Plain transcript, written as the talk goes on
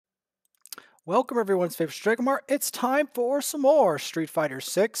Welcome everyone's favorite Strigomar. It's time for some more Street Fighter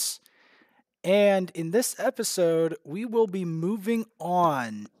 6. And in this episode, we will be moving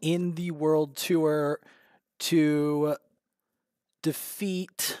on in the world tour to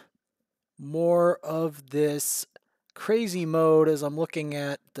defeat more of this crazy mode as I'm looking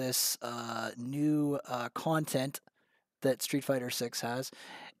at this new content that Street Fighter 6 has.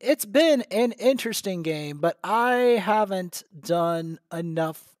 It's been an interesting game, but I haven't done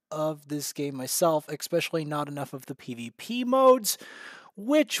enough of this game myself, especially not enough of the PvP modes,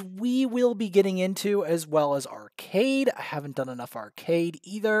 which we will be getting into, as well as arcade. I haven't done enough arcade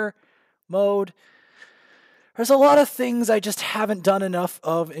either mode. There's a lot of things I just haven't done enough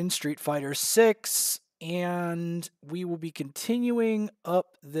of in Street Fighter 6, and we will be continuing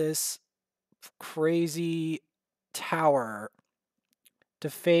up this crazy tower to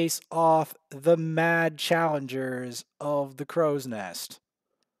face off the mad challengers of the Crow's Nest.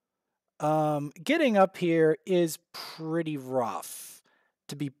 Getting up here is pretty rough,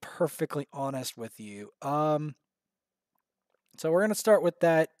 to be perfectly honest with you. So we're gonna start with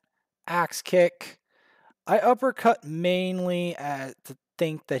that axe kick. I uppercut mainly to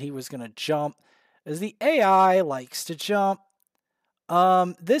think that he was gonna jump, as the AI likes to jump.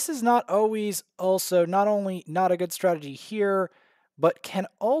 This is not always also not only not a good strategy here, but can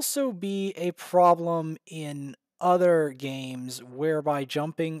also be a problem in other games whereby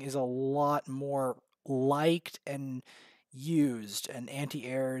jumping is a lot more liked and used, and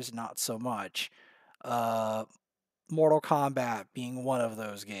anti-airs not so much. Mortal Kombat being one of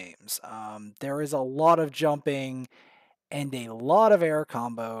those games. There is a lot of jumping and a lot of air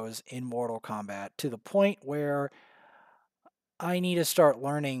combos in Mortal Kombat, to the point where I need to start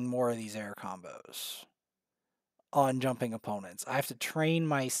learning more of these air combos on jumping opponents. I have to train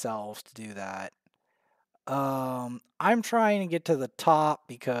myself to do that. I'm trying to get to the top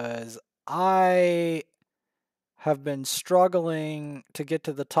because I have been struggling to get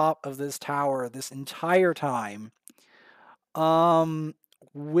to the top of this tower this entire time.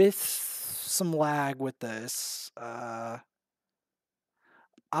 With some lag with this.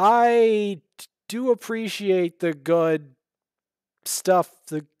 I do appreciate the good stuff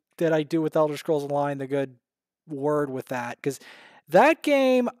that I do with Elder Scrolls Online, the good word with that, because that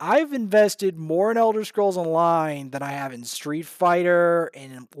game, I've invested more in Elder Scrolls Online than I have in Street Fighter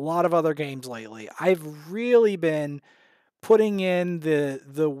and a lot of other games lately. I've really been putting in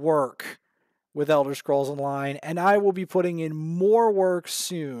the work with Elder Scrolls Online, and I will be putting in more work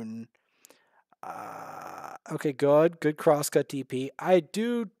soon. Okay, good crosscut DP. I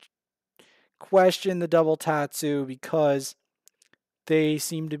do question the double Tatsu because they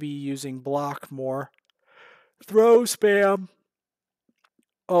seem to be using block more. Throw spam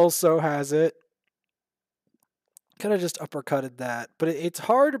also has it. Could have just uppercutted that, but it's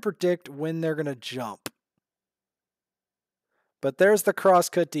hard to predict when they're going to jump. But there's the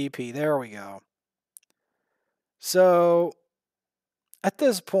crosscut DP. There we go. So, at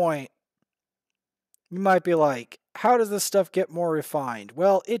this point, you might be like, how does this stuff get more refined?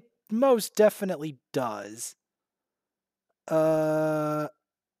 Well, it most definitely does. You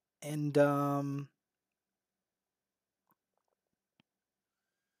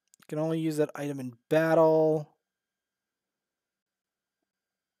can only use that item in battle.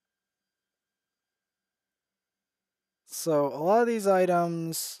 So a lot of these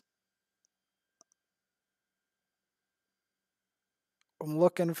items, I'm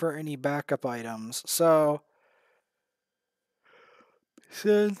looking for any backup items. So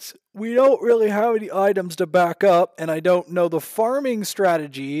since we don't really have any items to back up, and I don't know the farming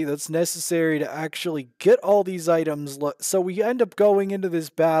strategy that's necessary to actually get all these items, so we end up going into this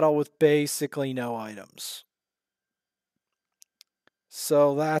battle with basically no items.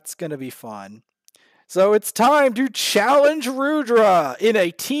 So that's going to be fun. So it's time to challenge Rudra in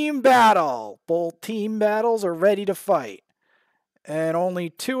a team battle. Both team battles are ready to fight. And only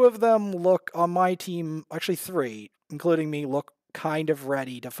 2 of them look on my team, actually 3, including me, look kind of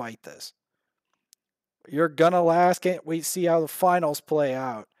ready to fight this. You're gonna last. Can't wait to see how the finals play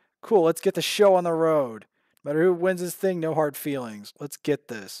out. Cool, let's get the show on the road. No matter who wins this thing, no hard feelings. Let's get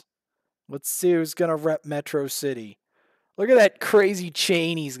this. Let's see who's gonna rep Metro City. Look at that crazy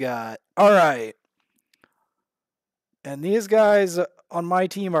chain he's got. Alright. And these guys on my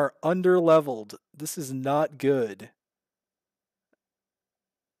team are under-leveled. This is not good.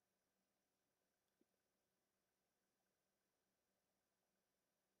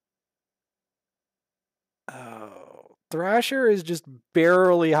 Oh, Thrasher is just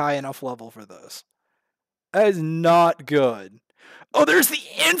barely high enough level for this. That is not good. Oh, there's the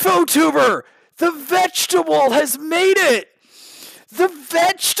infotuber! The vegetable has made it! The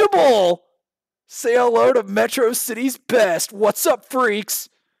vegetable Say hello to Metro City's best. What's up, freaks?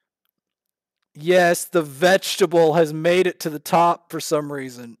 Yes, the vegetable has made it to the top for some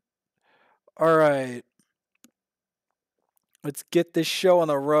reason. All right. Let's get this show on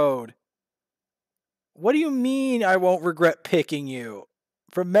the road. What do you mean I won't regret picking you?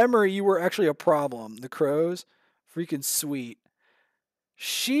 From memory, you were actually a problem. The crows? Freaking sweet.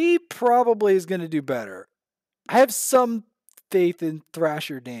 She probably is going to do better. I have some faith in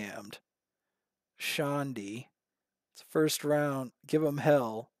Thrasher Damned. Shandi. It's first round. Give him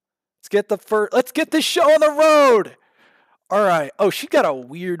hell. Let's get this show on the road. All right. Oh, she got a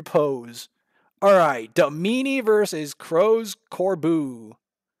weird pose. All right. Domini versus Crow's Corbu.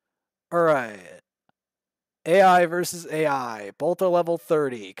 All right. AI versus AI. Both are level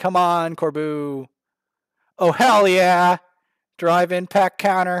 30. Come on, Corbu. Oh, hell yeah. Drive impact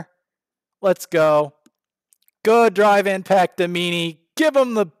counter. Let's go. Good drive impact, Domini. Give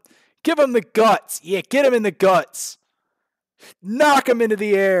him the guts. Yeah, get him in the guts. Knock him into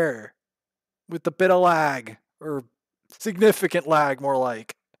the air with a bit of lag, or significant lag, more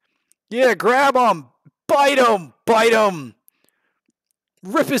like. Yeah, grab him. Bite him. Bite him.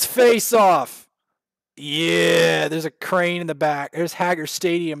 Rip his face off. Yeah, there's a crane in the back. There's Hager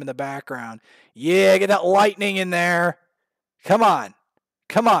Stadium in the background. Yeah, get that lightning in there. Come on.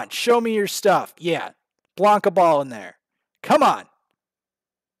 Come on. Show me your stuff. Yeah. Blanca ball in there. Come on.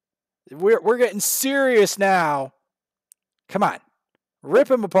 We're getting serious now. Come on. Rip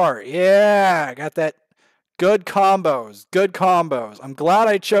him apart. Yeah, got that. Good combos. Good combos. I'm glad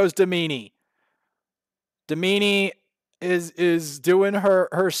I chose Domini. Domini is doing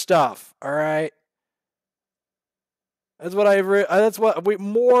her stuff. All right. That's what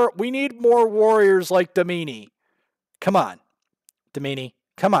we need more warriors like Domini. Come on. Domini.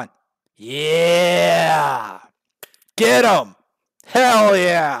 Come on. Yeah. Get him. Hell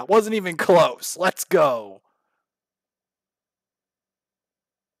yeah. Wasn't even close. Let's go.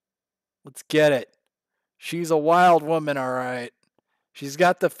 Let's get it. She's a wild woman, all right. She's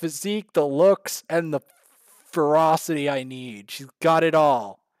got the physique, the looks, and the ferocity I need. She's got it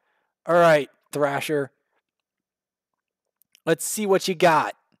all. All right, Thrasher. Let's see what you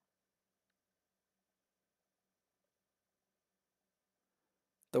got.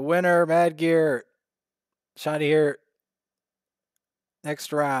 The winner, Mad Gear. Shiny here.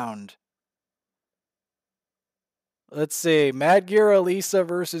 Next round. Let's see. Mad Gear Elisa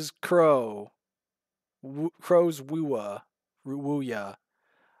versus Crow. Crow's Wuya.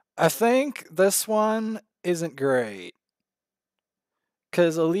 I think this one isn't great.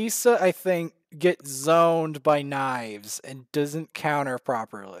 Because Elisa, I think, gets zoned by knives and doesn't counter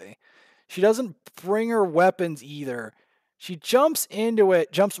properly. She doesn't bring her weapons either. She jumps into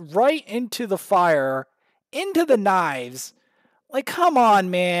it, jumps right into the fire, into the knives. Like, come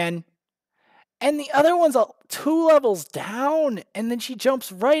on, man. And the other one's 2 levels down, and then she jumps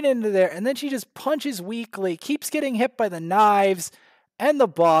right into there, and then she just punches weakly, keeps getting hit by the knives and the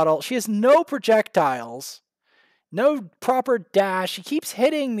bottle. She has no projectiles, no proper dash. She keeps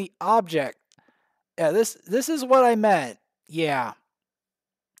hitting the object. Yeah, this is what I meant. Yeah.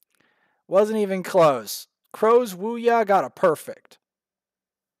 Wasn't even close. Crow's Wuya got a perfect.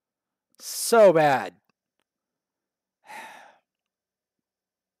 So bad.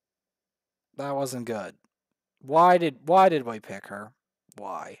 That wasn't good. Why did we pick her?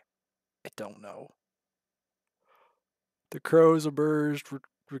 Why? I don't know. The crows emerged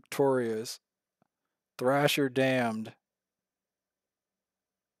victorious. Thrasher damned.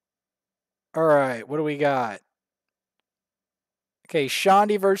 Alright, what do we got? Okay,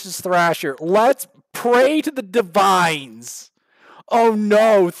 Shandi versus Thrasher. Let's pray to the divines. Oh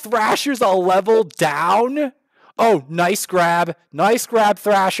no, Thrasher's a level down? Oh, nice grab. Nice grab,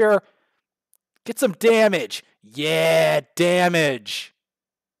 Thrasher. Get some damage. Yeah, damage.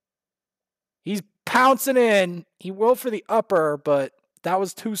 He's pouncing in. He will for the upper, but that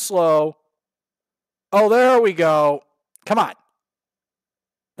was too slow. Oh, there we go. Come on.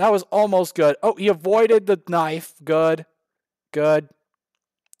 That was almost good. Oh, he avoided the knife. Good. Good.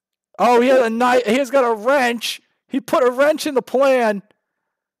 Oh, he had a knife. He's got a wrench. He put a wrench in the plan.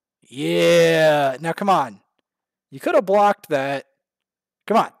 Yeah. Now, come on. You could have blocked that.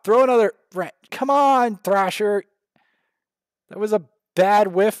 Come on. Throw another wrench. Come on, Thrasher. That was a bad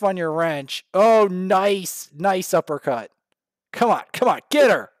whiff on your wrench. Oh, nice. Nice uppercut. Come on. Come on. Get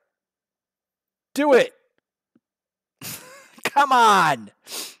her. Do it. Come on.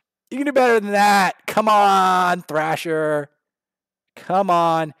 You can do better than that. Come on, Thrasher. Come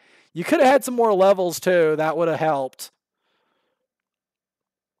on. You could have had some more levels, too. That would have helped.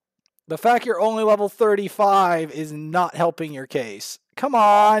 The fact you're only level 35 is not helping your case. Come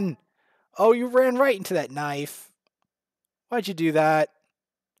on. Oh, you ran right into that knife. Why'd you do that?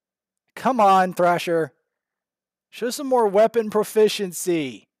 Come on, Thrasher. Show some more weapon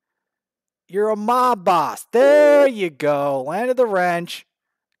proficiency. You're a mob boss. There you go. Landed the wrench.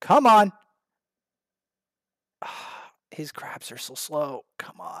 Come on. His crabs are so slow.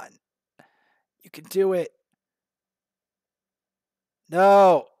 Come on. You can do it.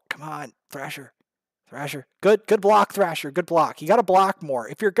 No. Come on, Thrasher. Thrasher. Good block, Thrasher. Good block. You got to block more.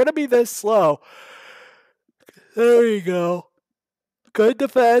 If you're going to be this slow. There you go. Good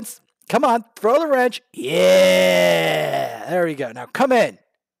defense. Come on. Throw the wrench. Yeah. There we go. Now come in.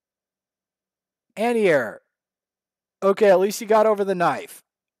 Anti-air. Okay, at least you got over the knife.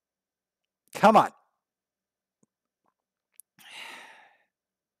 Come on.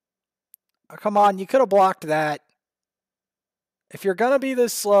 Oh, come on, you could have blocked that. If you're going to be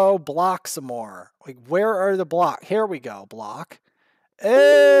this slow, block some more. Like, where are the block? Here we go, block.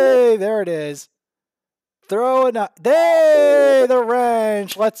 Hey, there it is. Throw it up. Hey, the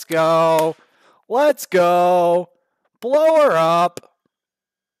wrench. Let's go. Let's go. Blow her up.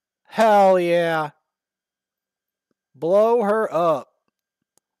 Hell yeah. Blow her up.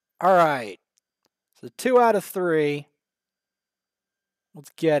 All right. So 2 out of 3.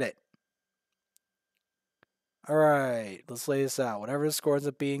 Let's get it. All right, let's lay this out. Whatever the score ends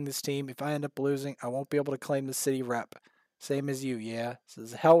up being this team, if I end up losing, I won't be able to claim the city rep. Same as you, yeah? So this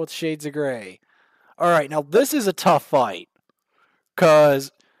is hell with shades of gray. All right, now this is a tough fight.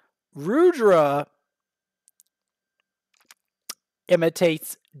 Because Rudra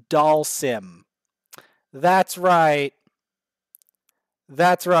imitates Dhalsim. That's right.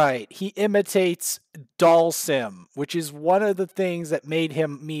 That's right. He imitates Dhalsim, which is one of the things that made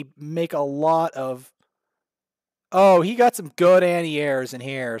me make a lot of... Oh, he got some good anti-airs in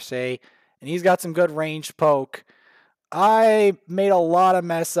here, see? And he's got some good ranged poke. I made a lot of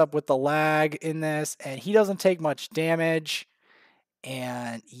mess up with the lag in this, and he doesn't take much damage.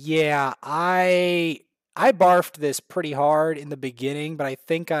 And yeah, I barfed this pretty hard in the beginning, but I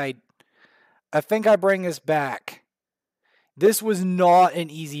think I bring this back. This was not an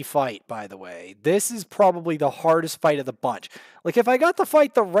easy fight, by the way. This is probably the hardest fight of the bunch. Like, if I got to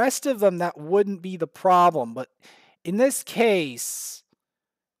fight the rest of them, that wouldn't be the problem. But in this case,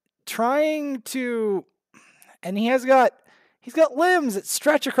 trying to... And he's got limbs that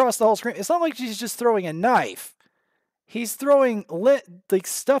stretch across the whole screen. It's not like he's just throwing a knife. He's throwing like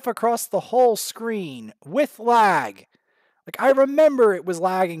stuff across the whole screen with lag. Like, I remember it was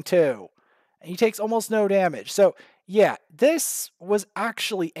lagging too. And he takes almost no damage. So, yeah, this was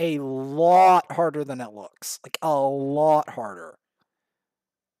actually a lot harder than it looks. Like, a lot harder.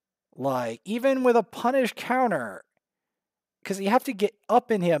 Like, even with a punish counter, because you have to get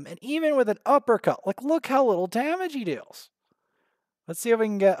up in him, and even with an uppercut, like, look how little damage he deals. Let's see if we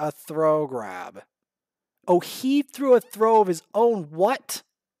can get a throw grab. Oh, he threw a throw of his own. What?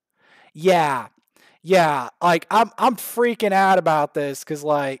 Yeah. Like, I'm freaking out about this, because,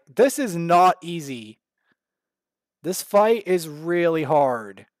 like, this is not easy. This fight is really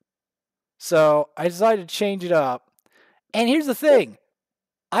hard. So I decided to change it up. And here's the thing.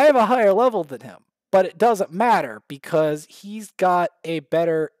 I have a higher level than him. But it doesn't matter because he's got a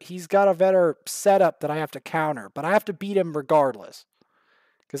better setup that I have to counter. But I have to beat him regardless.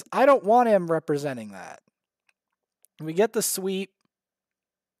 Because I don't want him representing that. We get the sweep.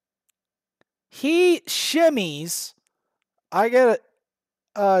 He shimmies. I get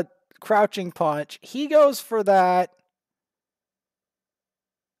a crouching punch. He goes for that.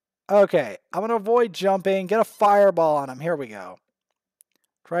 Okay, I'm going to avoid jumping. Get a fireball on him. Here we go.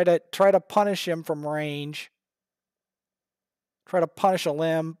 Try to punish him from range. Try to punish a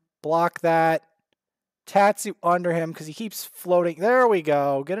limb. Block that. Tatsu under him because he keeps floating. There we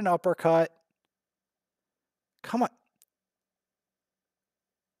go. Get an uppercut. Come on.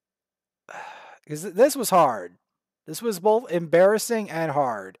 This was hard. This was both embarrassing and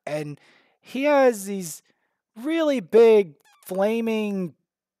hard. And he has these really big flaming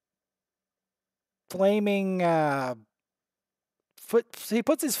he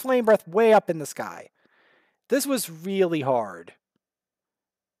puts his flame breath way up in the sky. This was really hard.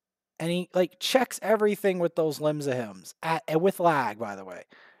 And he like checks everything with those limbs of him. With lag, by the way.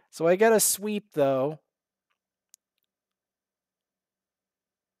 So I get a sweep though.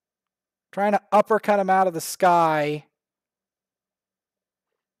 Trying to uppercut him out of the sky.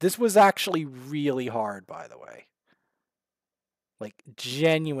 This was actually really hard, by the way. Like,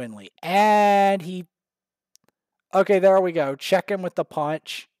 genuinely. And he... Okay, there we go. Check him with the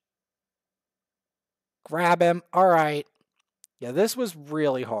punch. Grab him. All right. Yeah, this was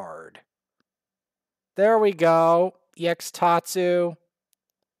really hard. There we go. EX Tatsu.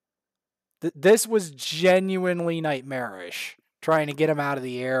 This was genuinely nightmarish, trying to get him out of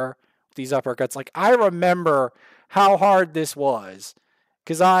the air with these uppercuts. Like, I remember how hard this was.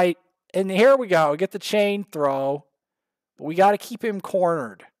 And here we go, get the chain throw. But we got to keep him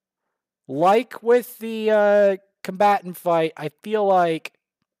cornered. Like with the combatant fight, I feel like,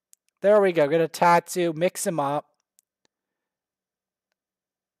 there we go, get a tattoo, mix him up.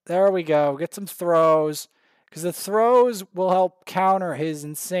 There we go, get some throws. Because the throws will help counter his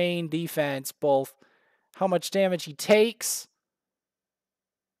insane defense, both how much damage he takes.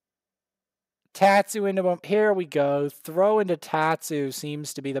 Tatsu into him. Here we go. Throw into Tatsu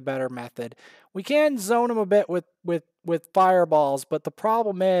seems to be the better method. We can zone him a bit with fireballs, but the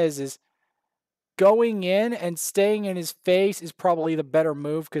problem is going in and staying in his face is probably the better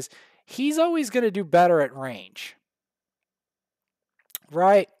move because he's always going to do better at range.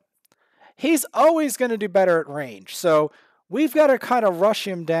 Right? He's always going to do better at range. So we've got to kind of rush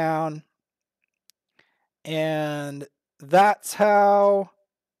him down. And that's how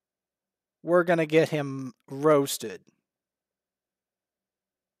we're going to get him roasted.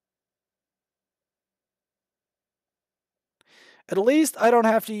 At least I don't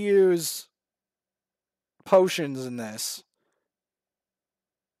have to use potions in this.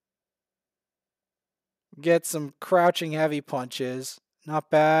 Get some crouching heavy punches. Not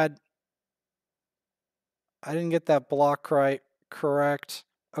bad. I didn't get that block correct.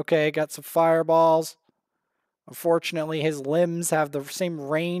 Okay, got some fireballs. Unfortunately, his limbs have the same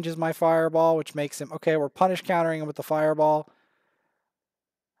range as my fireball, which makes him... Okay, we're punish countering him with the fireball.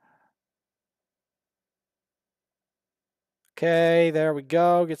 Okay, there we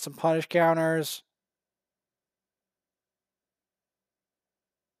go. Get some punish counters.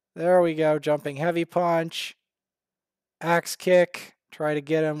 There we go. Jumping heavy punch. Axe kick. Try to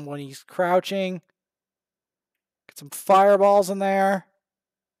get him when he's crouching. Get some fireballs in there.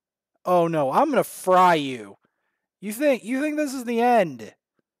 Oh no, I'm gonna fry you. You think this is the end?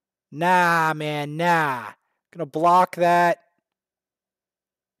 Nah, man, nah. Gonna block that.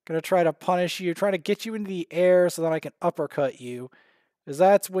 Gonna try to punish you. Try to get you into the air so that I can uppercut you. Because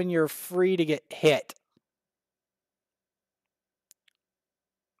that's when you're free to get hit.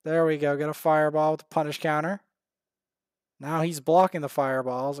 There we go. Get a fireball with the punish counter. Now he's blocking the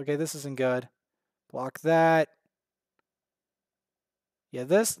fireballs. Okay, this isn't good. Block that. Yeah,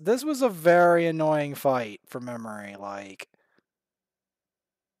 this was a very annoying fight from memory. Like,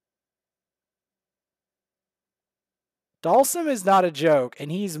 Dhalsim is not a joke, and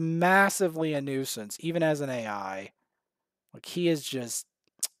he's massively a nuisance, even as an AI. Like, he is just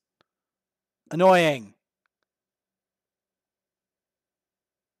annoying.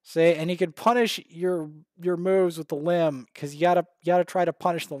 Say, and he can punish your moves with the limb, because you gotta try to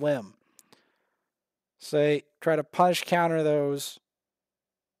punish the limb. Say, try to punish counter those.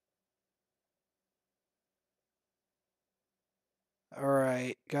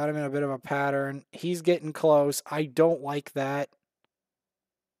 Alright, got him in a bit of a pattern. He's getting close. I don't like that.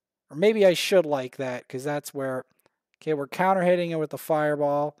 Or maybe I should like that, because that's where... Okay, we're counter hitting it with the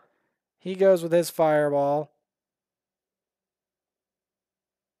fireball. He goes with his fireball.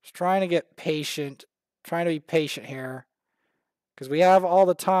 Just trying to get patient. Trying to be patient here. Because we have all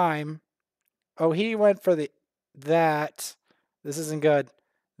the time. Oh, he went for that. This isn't good.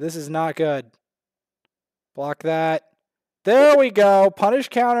 This is not good. Block that. There we go. Punish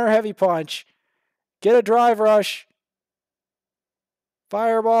counter, heavy punch. Get a drive rush.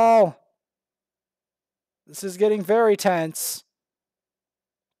 Fireball. This is getting very tense.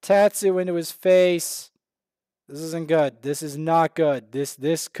 Tatsu into his face. This isn't good. This is not good.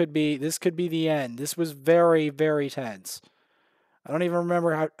 This could be the end. This was very, very tense. I don't even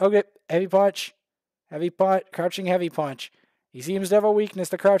remember how... Okay, heavy punch. Heavy punch. Crouching heavy punch. He seems to have a weakness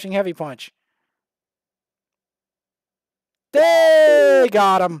to crouching heavy punch. They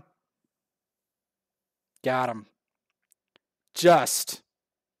got him. Got him. Just.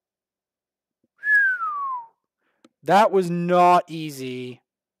 That was not easy.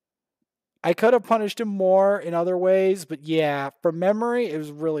 I could have punished him more in other ways, but yeah, from memory, it was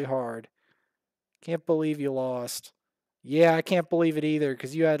really hard. Can't believe you lost. Yeah, I can't believe it either,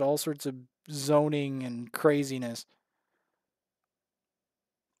 because you had all sorts of zoning and craziness.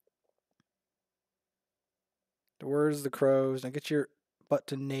 Where's the crows? Now get your butt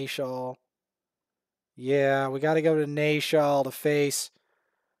to Nashal. Yeah, we got to go to Nashal to face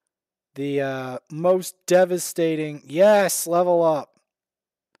the most devastating... Yes, level up.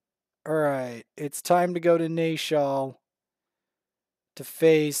 Alright, it's time to go to Nashal to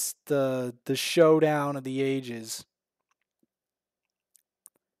face the showdown of the ages.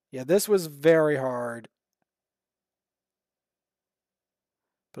 Yeah, this was very hard.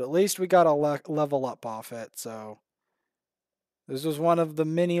 But at least we got a level up off it, so this was one of the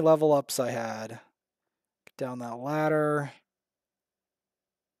mini level ups I had. Get down that ladder.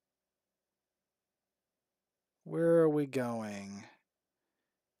 Where are we going?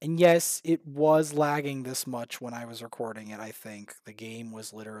 And yes, it was lagging this much when I was recording it, I think. The game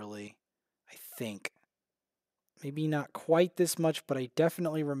was literally, I think, maybe not quite this much, but I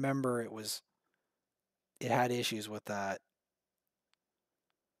definitely remember it had issues with that.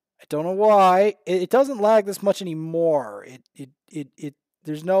 I don't know why. It doesn't lag this much anymore.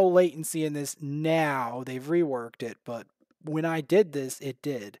 There's no latency in this now. They've reworked it, but when I did this, it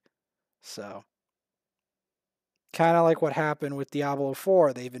did. So, kind of like what happened with Diablo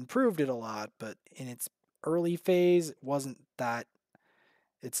 4. They've improved it a lot, but in its early phase, it wasn't that.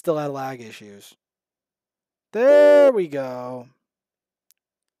 It still had lag issues. There we go.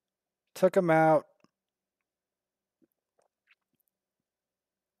 Took him out.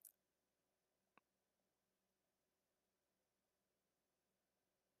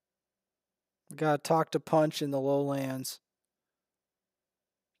 Gotta talk to Punch in the lowlands.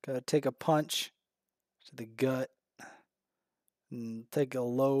 Gotta take a punch to the gut and take a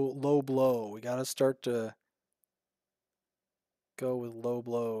low blow. We gotta start to go with low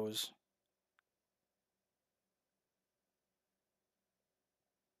blows.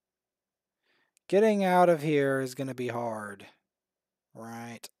 Getting out of here is gonna be hard.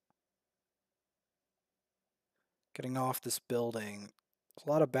 Right. Getting off this building. There's a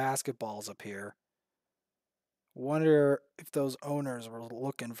lot of basketballs up here. Wonder if those owners were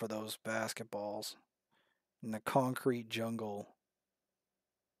looking for those basketballs in the concrete jungle.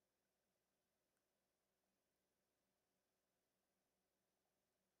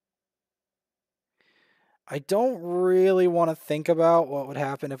 I don't really want to think about what would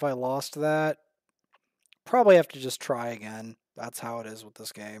happen if I lost that. Probably have to just try again. That's how it is with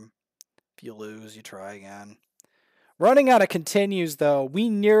this game. If you lose, you try again. Running out of continues though, we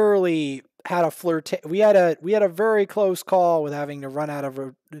nearly had a we had a very close call with having to run out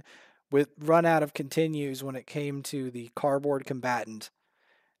of continues when it came to the cardboard combatant.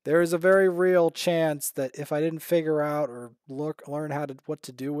 There is a very real chance that if I didn't figure out or learn what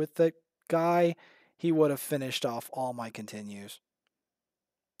to do with the guy, he would have finished off all my continues.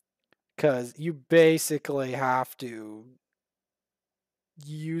 Because you basically have to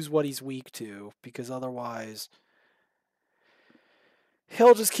use what he's weak to, because otherwise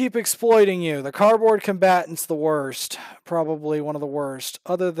he'll just keep exploiting you. The cardboard combatant's the worst. Probably one of the worst.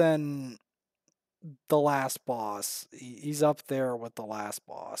 Other than the last boss. He's up there with the last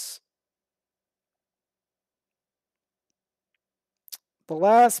boss. The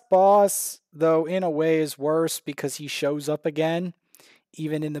last boss, though, in a way is worse because he shows up again,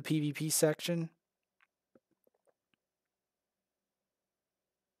 even in the PvP section.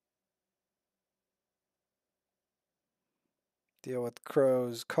 Deal with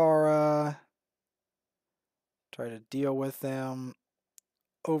Crow's Kara. Try to deal with them.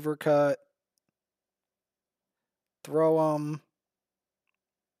 Overcut. Throw him.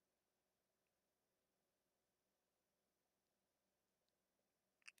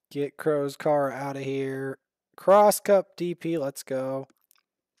 Get Crow's Kara out of here. Cross Cup DP, let's go.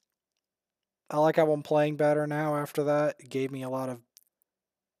 I like how I'm playing better now after that. It gave me a lot of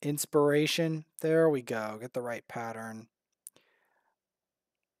inspiration. There we go. Get the right pattern.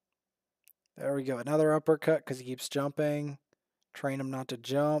 There we go. Another uppercut because he keeps jumping. Train him not to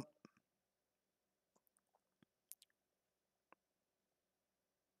jump.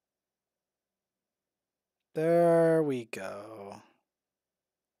 There we go.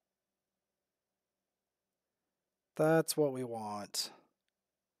 That's what we want.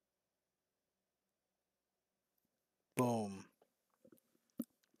 Boom.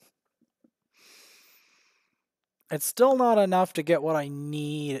 It's still not enough to get what I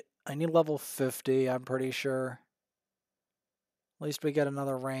need. I need level 50, I'm pretty sure. At least we get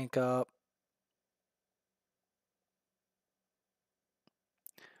another rank up.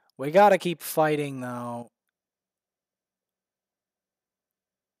 We gotta keep fighting, though.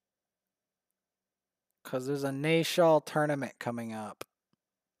 Because there's a Nashal tournament coming up.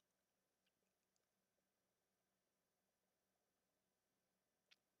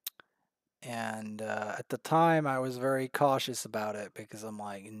 And at the time, I was very cautious about it because I'm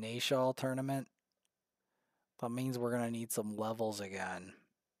like, Nashal tournament? That means we're going to need some levels again.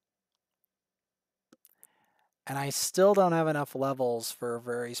 And I still don't have enough levels for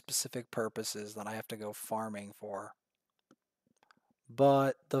very specific purposes that I have to go farming for.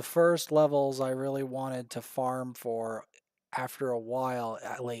 But the first levels I really wanted to farm for after a while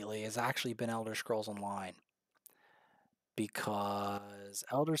lately has actually been Elder Scrolls Online. because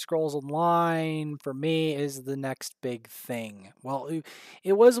Elder Scrolls Online for me is the next big thing. Well,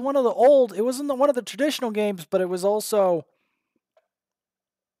 it was one of the old, it wasn't one of the traditional games, but it was also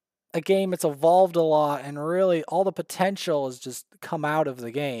a game that's evolved a lot, and really all the potential has just come out of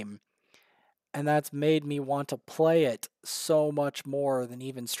the game. And that's made me want to play it so much more than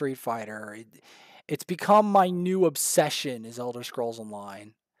even Street Fighter. It's become my new obsession is Elder Scrolls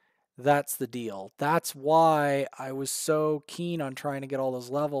Online. That's the deal. That's why I was so keen on trying to get all those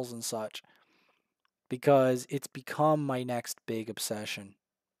levels and such, because it's become my next big obsession.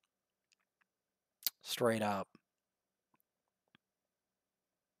 Straight up.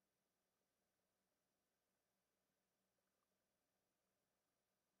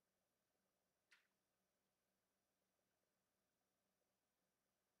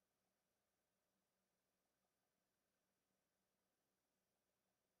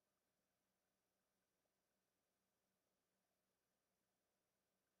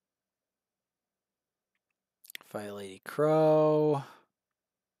 Fight Lady Crow.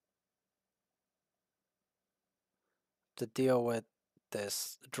 To deal with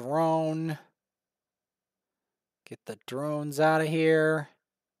this drone. Get the drones out of here.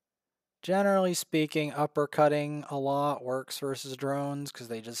 Generally speaking, uppercutting a lot works versus drones because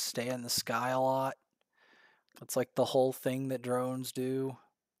they just stay in the sky a lot. That's like the whole thing that drones do.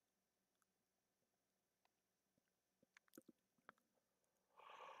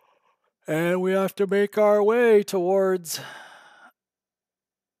 And we have to make our way towards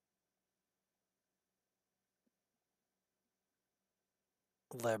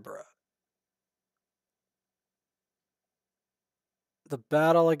Libra. The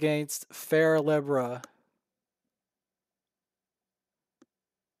battle against Fair Libra.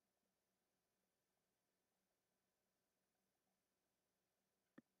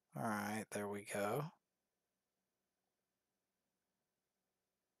 Alright, there we go.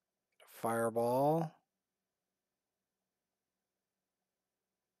 Fireball.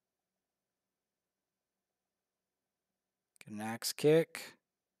 An axe kick.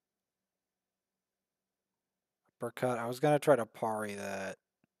 Uppercut. I was going to try to parry that.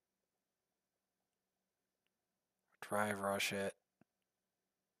 Drive rush it.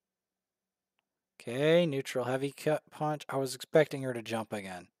 Okay, neutral heavy cut punch. I was expecting her to jump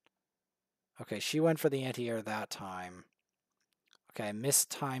again. Okay, she went for the anti-air that time. Okay, I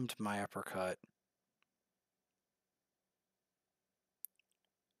mistimed my uppercut.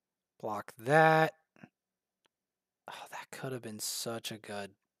 Block that. Oh, that could have been such a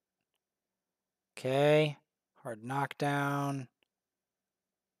good. Okay, hard knockdown.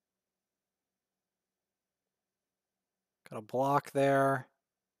 Got a block there.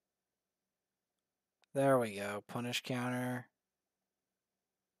 There we go. Punish counter.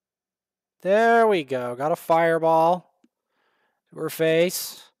 There we go. Got a fireball to her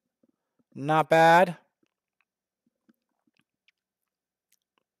face. Not bad.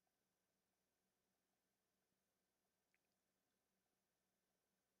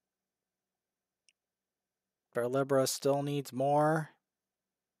 But Libra still needs more.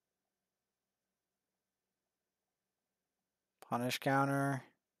 Punish counter.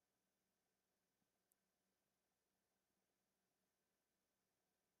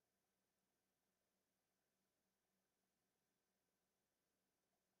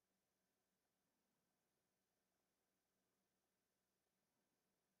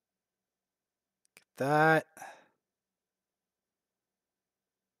 Get that.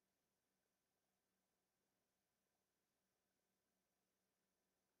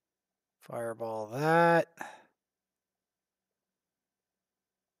 Fireball that.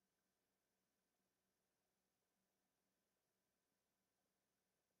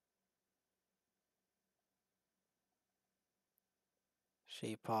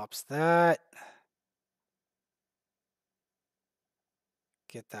 She pops that.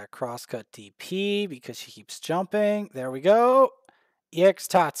 Get that crosscut DP because she keeps jumping. There we go. EX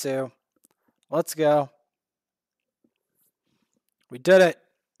Tatsu. Let's go. We did it.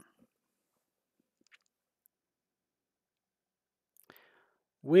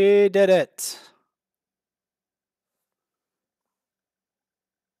 We did it.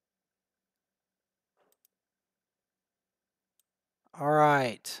 All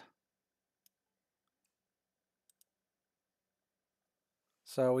right.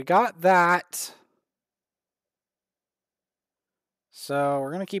 So we got that. So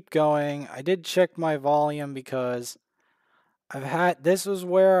we're going to keep going. I did check my volume because this was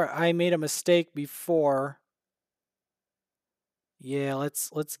where I made a mistake before. Yeah,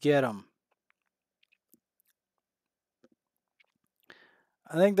 let's get them.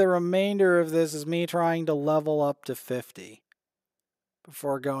 I think the remainder of this is me trying to level up to 50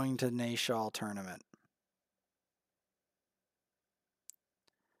 before going to Nashal tournament.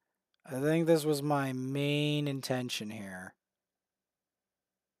 I think this was my main intention here.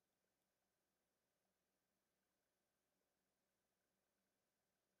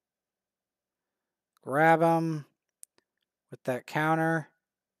 Grab him with that counter.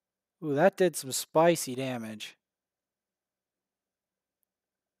 Ooh, that did some spicy damage.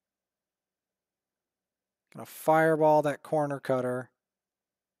 Gonna fireball that corner cutter.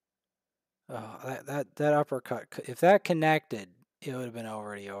 Oh, that uppercut. If that connected, it would have been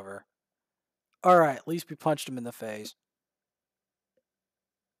already over. All right, at least we punched him in the face.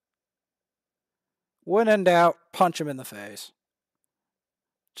 When in doubt, punch him in the face.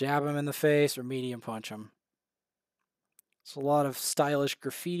 Jab him in the face or medium punch him. It's a lot of stylish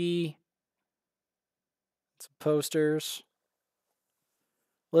graffiti. Some posters.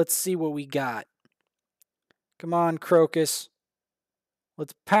 Let's see what we got. Come on, Crocus.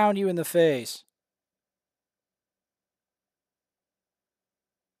 Let's pound you in the face.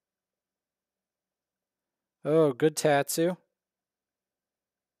 Oh, good Tatsu.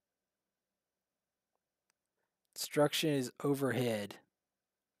 Destruction is overhead.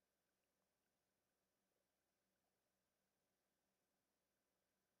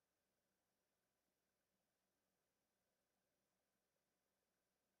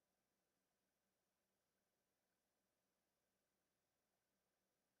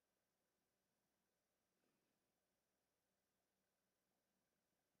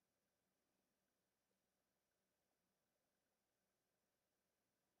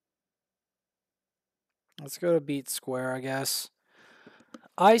 Let's go to beat square, I guess.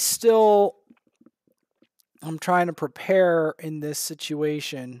 I'm trying to prepare in this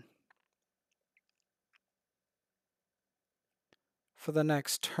situation for the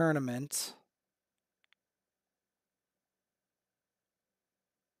next tournament.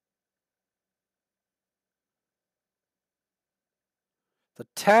 The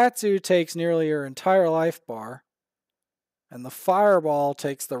Tatsu takes nearly your entire life bar, and the Fireball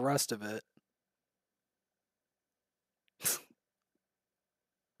takes the rest of it.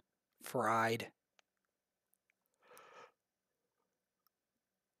 Fried.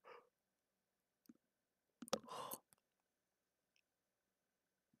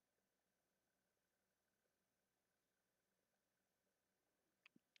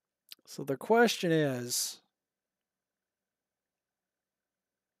 So the question is,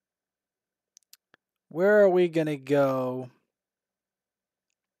 where are we going to go?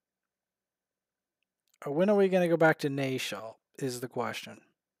 Or when are we going to go back to Nashal is the question.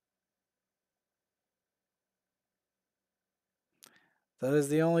 That is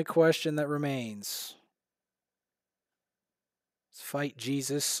the only question that remains. Let's fight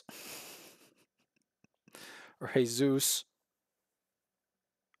Jesus. Or Jesus.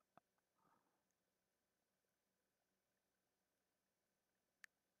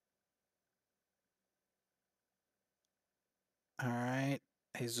 Alright.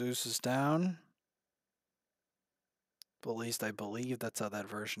 Jesus is down. But at least I believe that's how that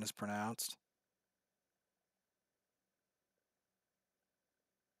version is pronounced.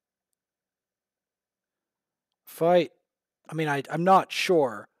 Fight. I mean, I'm not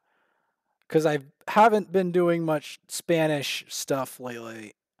sure. Because I haven't been doing much Spanish stuff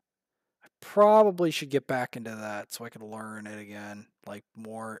lately. I probably should get back into that so I can learn it again, like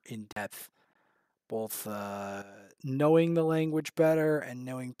more in depth. Both knowing the language better and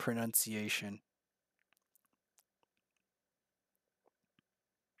knowing pronunciation.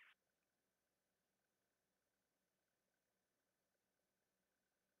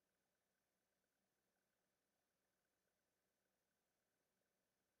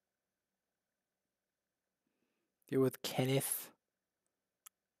 Deal with Kenneth.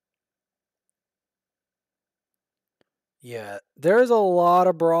 Yeah, there's a lot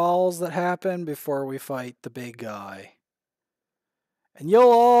of brawls that happen before we fight the big guy. And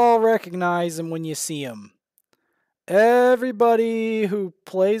you'll all recognize him when you see him. Everybody who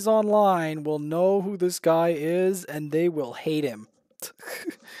plays online will know who this guy is and they will hate him.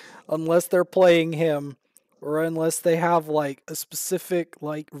 Unless they're playing him or unless they have like a specific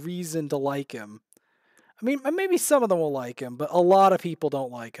like reason to like him. I mean, maybe some of them will like him, but a lot of people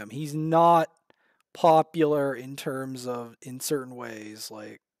don't like him. He's not popular in terms of in certain ways.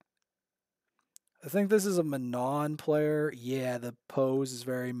 Like, I think this is a Manon player. Yeah, the pose is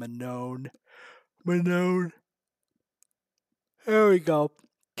very Manon. Manon. There we go.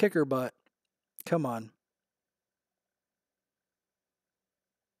 Kick her butt. Come on.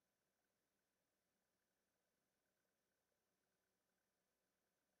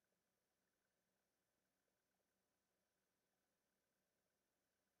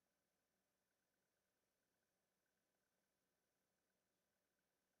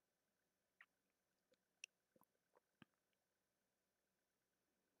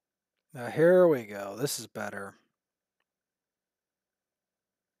 Now here we go. This is better.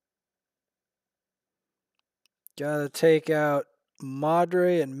 Gotta take out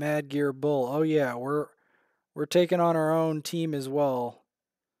Madre and Mad Gear Bull. Oh yeah, we're taking on our own team as well.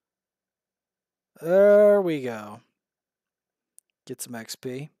 There we go. Get some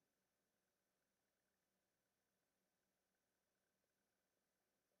XP.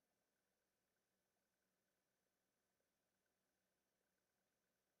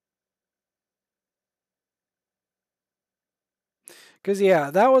 Because, yeah,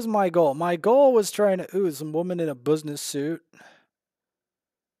 that was my goal. My goal was trying to. Ooh, some woman in a business suit.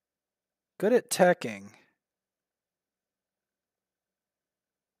 Good at teching.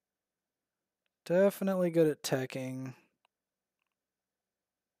 Definitely good at teching.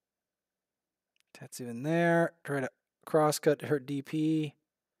 That's even there. Try to crosscut her DP.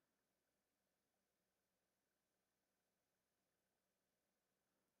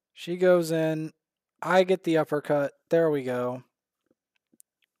 She goes in. I get the uppercut. There we go.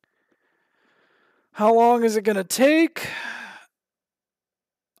 How long is it going to take?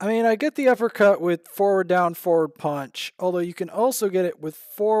 I mean, I get the uppercut with forward down, forward punch. Although you can also get it with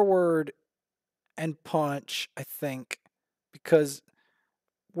forward and punch, I think. Because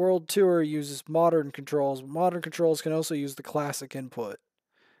World Tour uses modern controls. Modern controls can also use the classic input.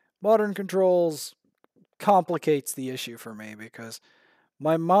 Modern controls complicates the issue for me because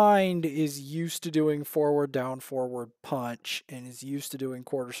my mind is used to doing forward down forward punch and is used to doing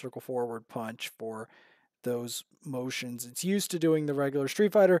quarter circle forward punch for those motions. It's used to doing the regular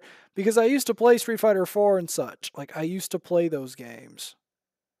Street Fighter because I used to play Street Fighter 4 and such. Like I used to play those games.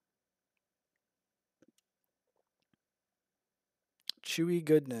 Chewy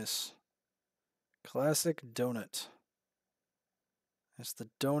goodness. Classic donut. As the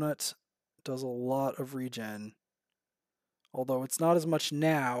donut does a lot of regen. Although it's not as much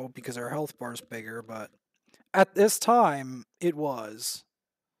now because our health bar is bigger, but at this time, it was.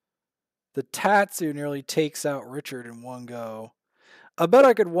 The Tatsu nearly takes out Richard in one go. I bet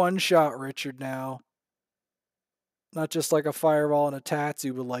I could one-shot Richard now. Not just like a fireball and a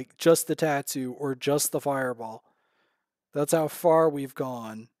Tatsu, but like just the Tatsu or just the fireball. That's how far we've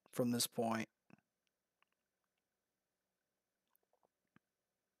gone from this point.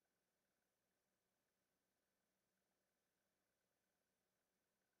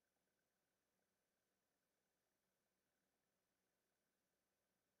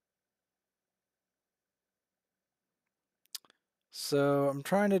 So I'm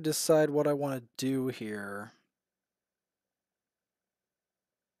trying to decide what I want to do here.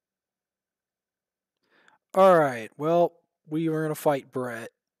 Alright, well, we were going to fight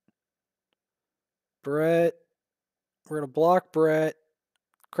Brett. We're going to block Brett.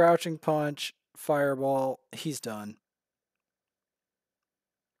 Crouching punch, fireball. He's done.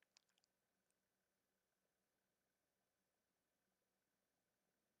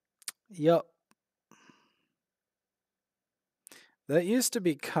 Yup. That used to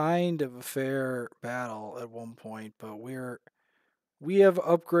be kind of a fair battle at one point, but we have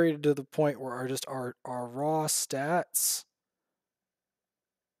upgraded to the point where our raw stats,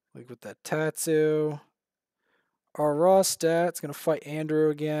 like with that Tatsu, our raw stats gonna fight Andrew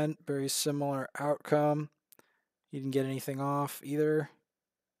again. Very similar outcome. He didn't get anything off either.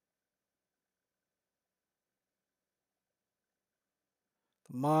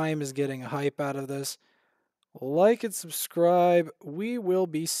 The mime is getting a hype out of this. Like and subscribe. We will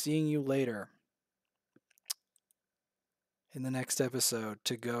be seeing you later in the next episode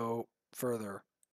to go further.